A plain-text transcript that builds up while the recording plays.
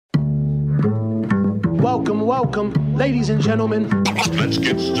Welcome, ladies and gentlemen. Let's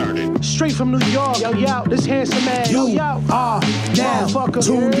get started. Straight from New York, yo, this handsome man, yo. Now,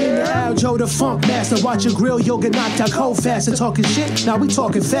 tuned in to Aljo, the funk master. Watch your grill, you'll get knocked out cold fast. And talking shit, now we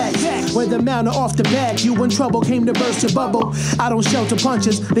talking facts. Where the mountain off the back, you in trouble, came to burst your bubble. I don't shelter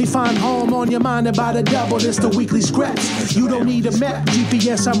punches, they find home on your mind about a double. This the weekly scraps. You don't need a map,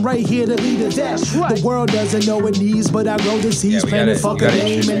 GPS, I'm right here to lead a dash. The world doesn't know it needs, but I wrote this. He's planning fucking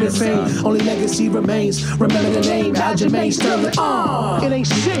name and the fame. Only legacy remains. Remember the name, Aljo Sterling. It ain't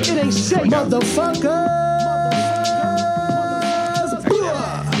shit, motherfuckers.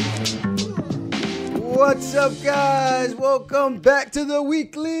 What's up, guys? Welcome back to the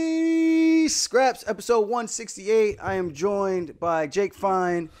weekly Scraps, episode 168. I am joined by Jake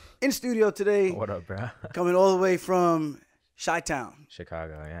Fine in studio today. What up, bro? Coming all the way from Chi-Town.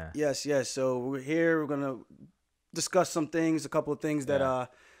 Chicago, yeah. Yes. So we're here. We're going to discuss some things, a couple of things that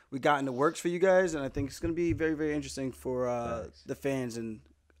we got in the works for you guys, and I think it's going to be very, very interesting for the fans and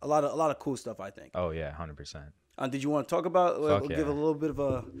a lot of cool stuff, I think. Oh, yeah, 100%. Did you want to talk about, we'll give a little bit of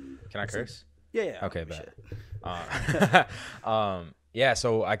a... Can I curse? Yeah. Okay, bet. Yeah,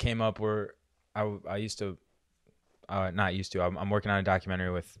 so I came up where I used to, not used to, I'm working on a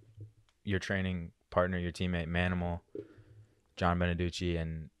documentary with your training partner, your teammate, Manimal, John Beneducci,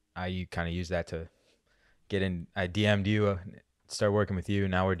 and I kind of used that to get in. I DM'd you, start working with you.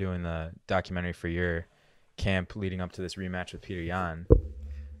 Now we're doing the documentary for your camp leading up to this rematch with Petr Yan.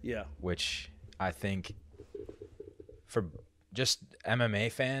 Yeah. Which I think for just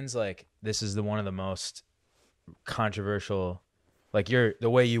MMA fans, like, this is one of the most controversial, like, the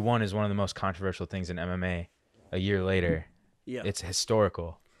way you won is one of the most controversial things in MMA a year later. Yeah. It's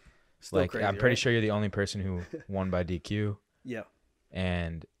historical. Still like, crazy, I'm pretty right? sure you're the only person who won by DQ. Yeah.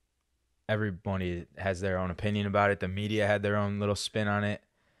 And everybody has their own opinion about it. The media had their own little spin on it.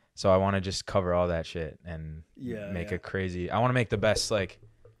 So I want to just cover all that shit and make it crazy. I want to make the best, like,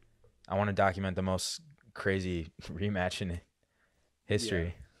 I want to document the most crazy rematch in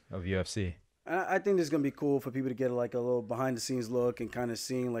history of UFC. I think this is going to be cool for people to get like a little behind the scenes look and kind of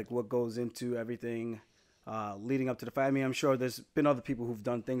seeing like what goes into everything leading up to the fight. I mean, I'm sure there's been other people who've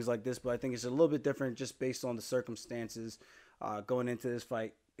done things like this, but I think it's a little bit different just based on the circumstances going into this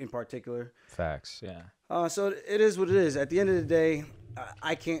fight in particular. Facts, yeah. So it is what it is. At the end of the day,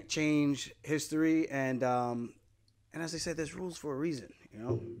 I can't change history, and as they said, there's rules for a reason, you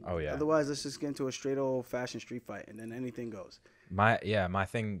know? Oh, yeah. Otherwise, let's just get into a straight old-fashioned street fight, and then anything goes. My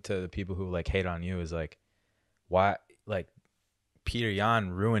thing to the people who like hate on you is like, why, like, Petr Yan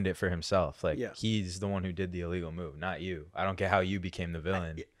ruined it for himself. Like, he's the one who did the illegal move, not you. I don't get how you became the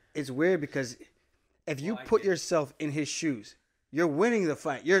villain. It's weird because if you put yourself in his shoes, you're winning the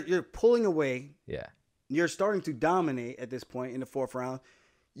fight. You're pulling away. Yeah. You're starting to dominate at this point in the fourth round.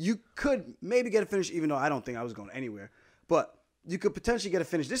 You could maybe get a finish, even though I don't think I was going anywhere. But you could potentially get a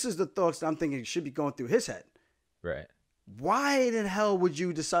finish. This is the thoughts that I'm thinking should be going through his head. Right. Why the hell would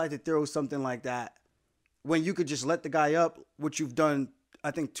you decide to throw something like that when you could just let the guy up, which you've done,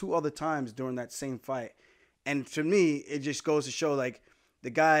 I think, 2 other times during that same fight? And to me, it just goes to show, like, the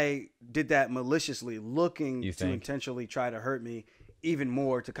guy did that maliciously, looking to intentionally try to hurt me even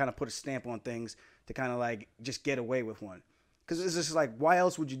more, to kind of put a stamp on things, to kind of, like, just get away with one. Because it's just like, why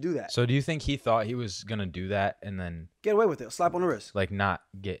else would you do that? So do you think he thought he was going to do that and then get away with it, slap on the wrist? Like,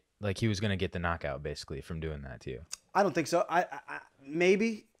 he was going to get the knockout, basically, from doing that to you? I don't think so. I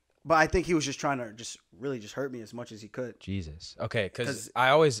maybe, but I think he was just trying to really hurt me as much as he could. Jesus. Okay, because I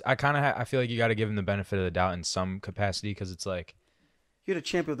feel like you got to give him the benefit of the doubt in some capacity, because it's like, you're the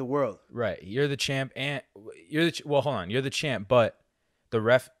champion of the world. Right. You're the champ, and well, hold on. You're the champ, but the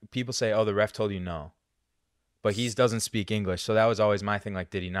ref, people say, oh, the ref told you no. But he doesn't speak English, so that was always my thing.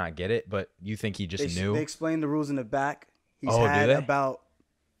 Like, did he not get it? But you think he just knew? They explained the rules in the back. He's had about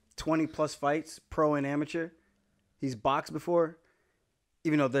 20-plus fights, pro and amateur. He's boxed before,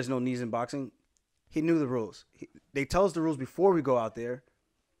 even though there's no knees in boxing. He knew the rules. They tell us the rules before we go out there.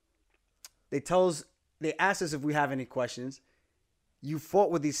 They ask us if we have any questions. You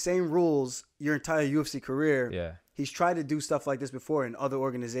fought with these same rules your entire UFC career. Yeah. He's tried to do stuff like this before in other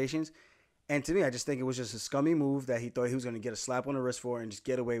organizations. And to me, I just think it was just a scummy move that he thought he was going to get a slap on the wrist for and just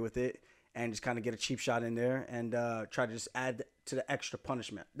get away with it and just kind of get a cheap shot in there and try to just add to the extra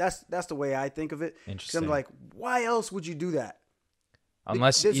punishment. That's the way I think of it. Interesting. 'Cause I'm like, why else would you do that?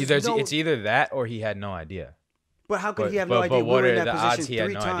 Unless it's either that or he had no idea. But how could he have no idea? But what we were are in that the position odds he had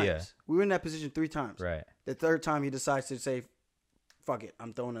 3 no times. idea? We were in that position 3 times. Right. The 3rd time he decides to say, fuck it,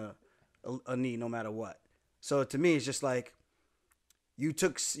 I'm throwing a knee no matter what. So to me, it's just like, you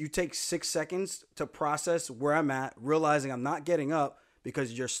take 6 seconds to process where I'm at, realizing I'm not getting up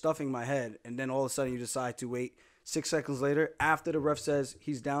because you're stuffing my head, and then all of a sudden you decide to wait 6 seconds later after the ref says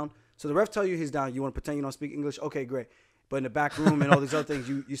he's down. So the ref tell you he's down. You want to pretend you don't speak English? Okay, great. But in the back room and all these other things,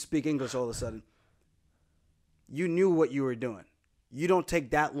 you speak English all of a sudden. You knew what you were doing. You don't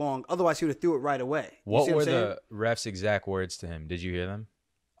take that long. Otherwise, he would have threw it right away. What were the ref's exact words to him? Did you hear them?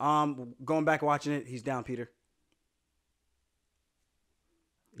 Going back and watching it, he's down, Peter.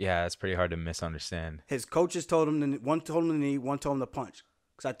 Yeah, that's pretty hard to misunderstand. His coaches told him, one told him the knee, one told him the punch.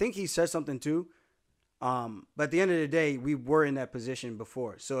 Because I think he said something too. But at the end of the day, we were in that position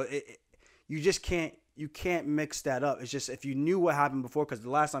before. So you just can't mix that up. It's just if you knew what happened before, because the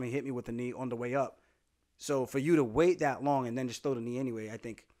last time he hit me with the knee on the way up. So for you to wait that long and then just throw the knee anyway, I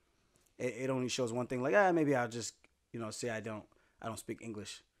think it only shows one thing. Like, maybe I'll just, say I don't speak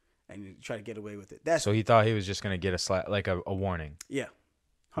English, and you try to get away with it. So he thought he was just gonna get a warning. Yeah.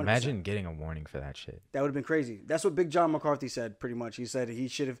 100%. Imagine getting a warning for that shit. That would have been crazy. That's what Big John McCarthy said, pretty much. He said he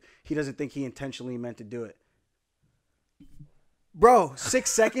doesn't think he intentionally meant to do it. Bro, 6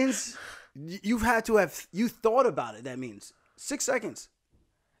 seconds? You thought about it, that means. 6 seconds.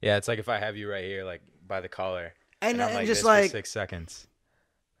 Yeah, it's like if I have you right here, like by the collar. And I'm like just this like for 6 seconds.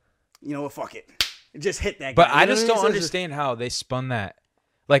 You know what, fuck it. Just hit that But guy. I just don't understand how they spun that.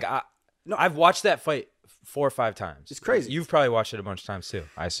 Like, I've watched that fight 4 or 5 times. It's crazy. You've probably watched it a bunch of times too,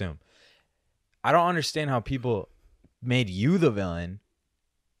 I assume. I don't understand how people made you the villain.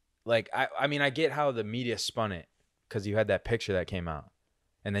 Like, I mean, I get how the media spun it because you had that picture that came out,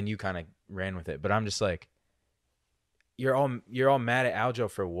 and then you kind of ran with it. But I'm just like, you're all mad at Aljo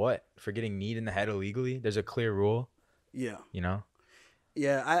for what? For getting kneed in the head illegally? There's a clear rule. Yeah.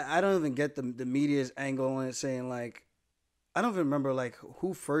 Yeah, I don't even get the media's angle on it, saying like, I don't even remember like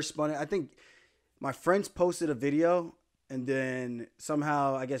who first spun it. I think my friends posted a video, and then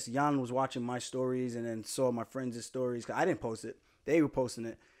somehow I guess Jan was watching my stories and then saw my friends' stories. I didn't post it; they were posting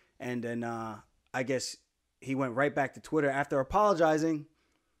it, and then I guess he went right back to Twitter after apologizing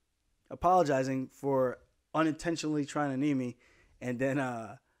for unintentionally trying to knee me, and then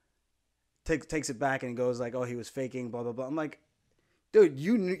takes it back and goes like, "Oh, he was faking," blah blah blah. I'm like, dude,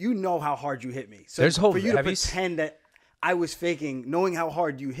 you know how hard you hit me. So for you to pretend that I was faking, knowing how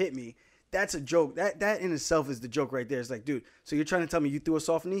hard you hit me, that's a joke. That in itself is the joke right there. It's like, dude, so you're trying to tell me you threw a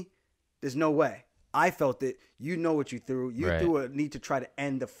soft knee? There's no way. I felt it. You know what you threw. You threw a knee to try to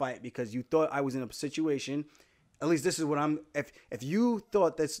end the fight because you thought I was in a situation. At least this is what I'm. If you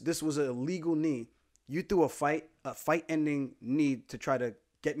thought this was a legal knee, you threw a fight-ending knee to try to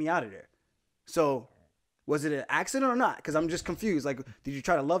get me out of there. So was it an accident or not? Because I'm just confused. Like, did you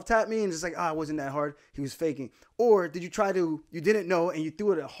try to love tap me and just like, it wasn't that hard, he was faking? Or did you didn't know and you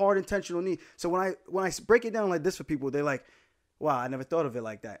threw it a hard intentional knee? So when I break it down like this for people, they're like, wow, I never thought of it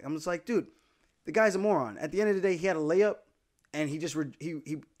like that. I'm just like, dude, the guy's a moron. At the end of the day, he had a layup and he just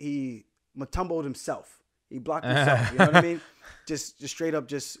he tumbled himself. He blocked himself. You know what I mean? Just straight up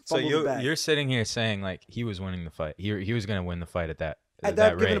just fumbled the bag. So you're sitting here saying like he was winning the fight. He was going to win the fight at that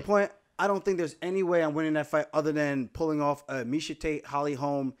given rate. point. I don't think there's any way I'm winning that fight other than pulling off a Miesha Tate, Holly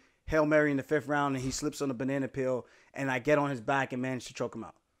Holm, Hail Mary in the 5th round, and he slips on a banana peel, and I get on his back and manage to choke him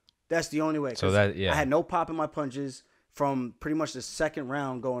out. That's the only way. So I had no pop in my punches from pretty much the 2nd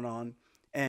round going on.